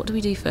head... What do we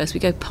do first? We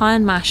go pie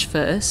and mash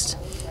first.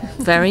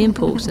 Very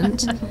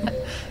important.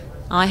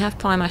 I have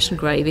pie, mash and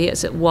gravy.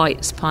 It's at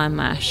White's Pie and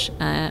Mash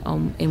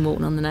in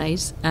Walton on the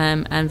Naze,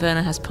 and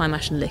Verna has pie,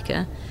 mash and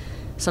liquor.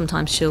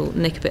 Sometimes she'll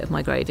nick a bit of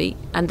my gravy.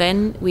 And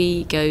then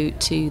we go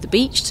to the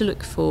beach to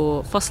look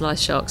for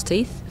fossilised shark's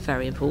teeth.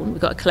 Very important.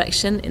 We've got a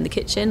collection in the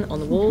kitchen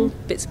on the wall,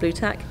 bits of blue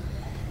tack.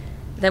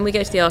 Then we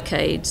go to the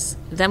arcades,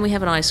 then we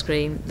have an ice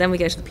cream, then we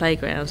go to the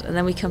playground, and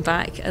then we come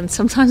back, and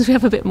sometimes we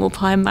have a bit more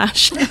pie and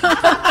mash.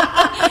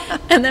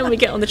 And then we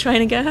get on the train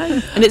and go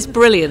home. And it's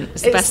brilliant.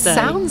 It's the best day. It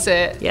sounds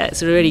it. Yeah,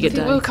 it's a really good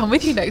day. We'll come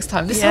with you next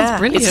time. This sounds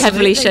brilliant. It's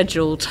heavily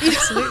scheduled.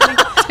 Absolutely.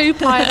 2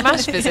 pie and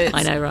mash visits.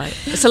 I know, right?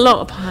 It's a lot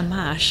of pie and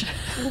mash.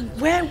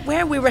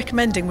 Where we're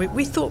recommending,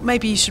 we thought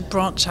maybe you should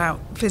branch out,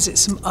 visit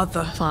some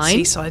other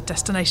seaside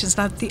destinations.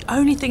 Now, the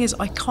only thing is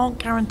I can't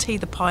guarantee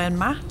the pie and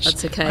mash.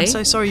 That's okay. I'm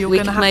so sorry, you're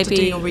going to have to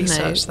do your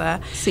research there.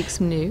 Seek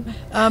some new.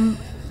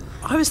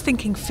 I was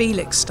thinking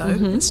Felixstowe.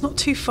 Mm-hmm. It's not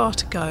too far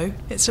to go.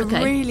 It's a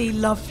really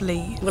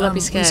lovely Will I be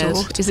scared?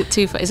 resort. Is it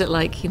too far? Is it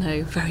like,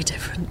 very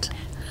different?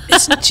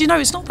 Do you know,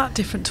 it's not that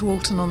different to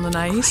Walton on the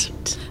Naze.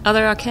 Right. Are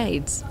there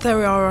arcades?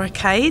 There are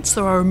arcades,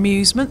 there are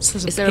amusements,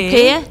 Is there a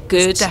pier?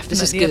 Good. Definitely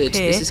This is good. a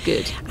pier. This is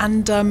good.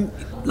 And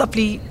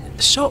lovely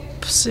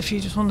shops, if you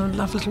just want to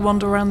have a little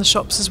wander around the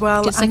shops as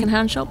well. Good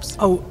second-hand shops?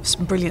 Oh,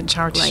 some brilliant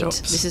charity Great.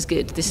 shops. This is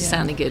good. This is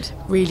sounding good.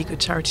 Really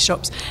good charity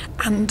shops.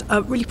 And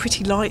really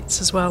pretty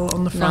lights as well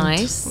on the front,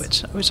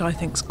 Nice. which I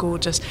think's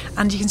gorgeous.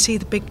 And you can see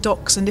the big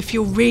docks, and if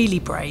you're really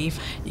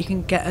brave, you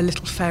can get a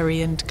little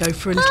ferry and go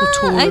for a little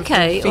tour of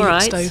the all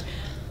right. Felixstowe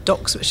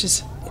docks, which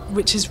is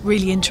which is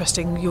really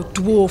interesting. You're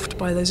dwarfed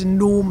by those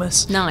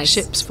enormous Nice.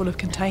 ships full of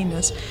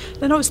containers.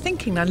 Then I was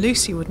thinking, now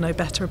Lucy would know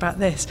better about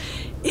this.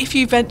 If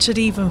you ventured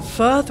even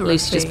further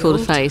Lucy afield, just pulled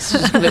a face.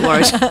 She's a bit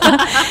worried.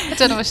 I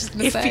don't know what she's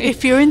going to say.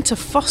 if you're into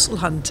fossil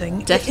hunting,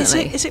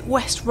 Definitely. is it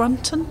West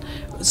Runton?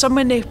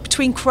 Somewhere near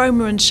between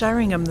Cromer and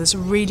Sheringham, there's a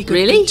really good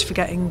Really? beach for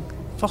getting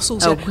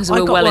fossils. Oh, Yeah, because I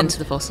we're got well one. into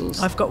the fossils.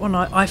 I've got one.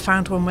 I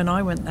found one when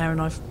I went there, and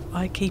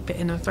I keep it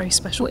in a very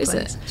special What is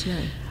place. it? Do you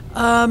know?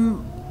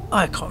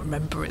 I can't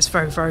remember. It's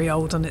very, very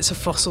old, and it's a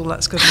fossil.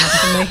 That's good enough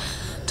for me,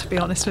 to be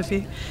honest with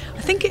you.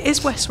 I think it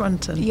is West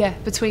Runton. Yeah,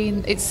 it's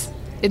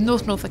in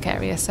Norfolk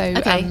area, so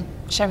Okay.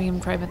 Sheringham,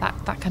 Cromer,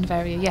 that kind of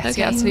area. Yes,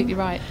 Okay. you're absolutely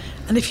right.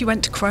 And if you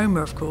went to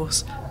Cromer, of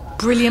course,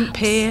 brilliant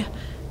pier,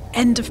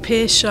 end of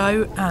pier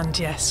show, and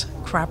yes,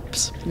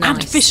 crabs and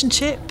Nice. fish and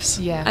chips.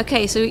 Yeah.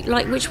 Okay, so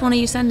like, which one are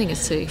you sending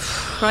us to?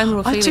 Cromer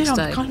or I do.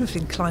 Felixstowe? I'm kind of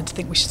inclined to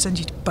think we should send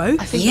you to both.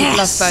 I think Yes. we'd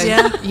love both.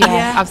 Yeah. Yeah,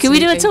 Yeah. Can we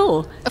do a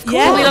absolutely. tour? Of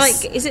Yeah. Can we,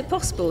 course. like, is it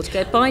possible to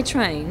go by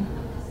train?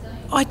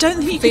 I don't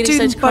think you could do Felixstowe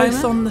them to both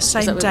Cromer? on the Is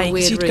same that a day,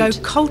 because weird you'd go route?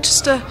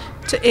 Colchester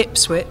to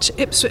Ipswich,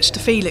 Ipswich to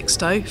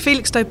Felixstowe,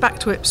 Felixstowe back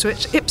to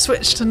Ipswich,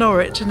 Ipswich to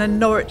Norwich, and then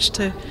Norwich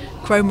to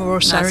Cromer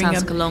or sounds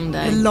Sheringham. like a long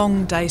day. A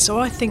long day. So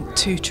I think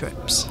 2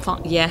 trips.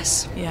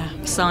 Yes. Yeah.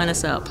 Sign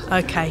us up.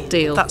 Okay.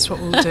 Deal. That's what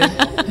we'll do.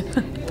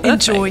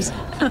 Enjoy.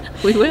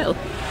 We will.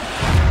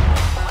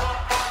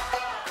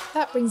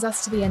 That brings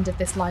us to the end of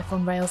this Life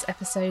on Rails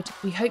episode.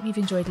 We hope you've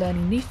enjoyed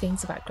learning new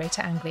things about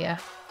Greater Anglia.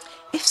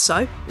 If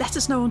so, let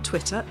us know on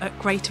Twitter at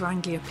Greater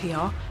Anglia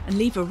PR and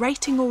leave a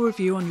rating or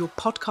review on your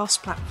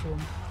podcast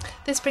platform.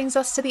 This brings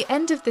us to the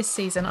end of this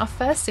season, our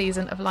first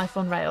season of Life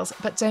on Rails.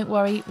 But don't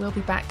worry, we'll be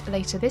back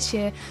later this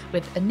year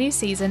with a new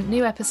season,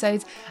 new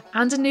episodes,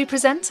 and a new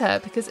presenter,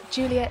 because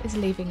Julia is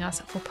leaving us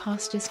for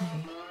pastures new.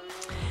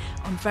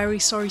 I'm very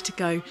sorry to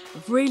go.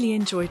 I've really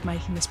enjoyed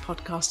making this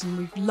podcast, and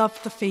we've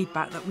loved the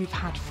feedback that we've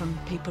had from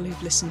people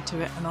who've listened to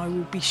it, and I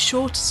will be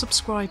sure to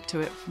subscribe to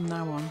it from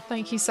now on.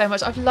 Thank you so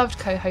much. I've loved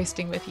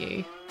co-hosting with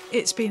you.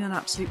 It's been an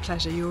absolute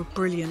pleasure. You're a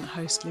brilliant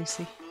host,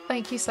 Lucy.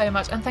 Thank you so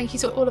much, and thank you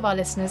to all of our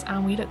listeners,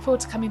 and we look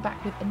forward to coming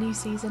back with a new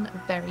season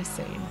very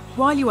soon.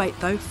 While you wait,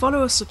 though,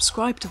 follow or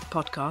subscribe to the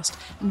podcast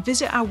and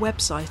visit our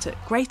website at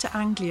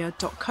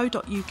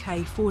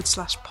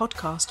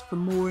greateranglia.co.uk/podcast for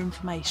more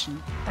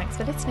information. Thanks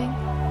for listening.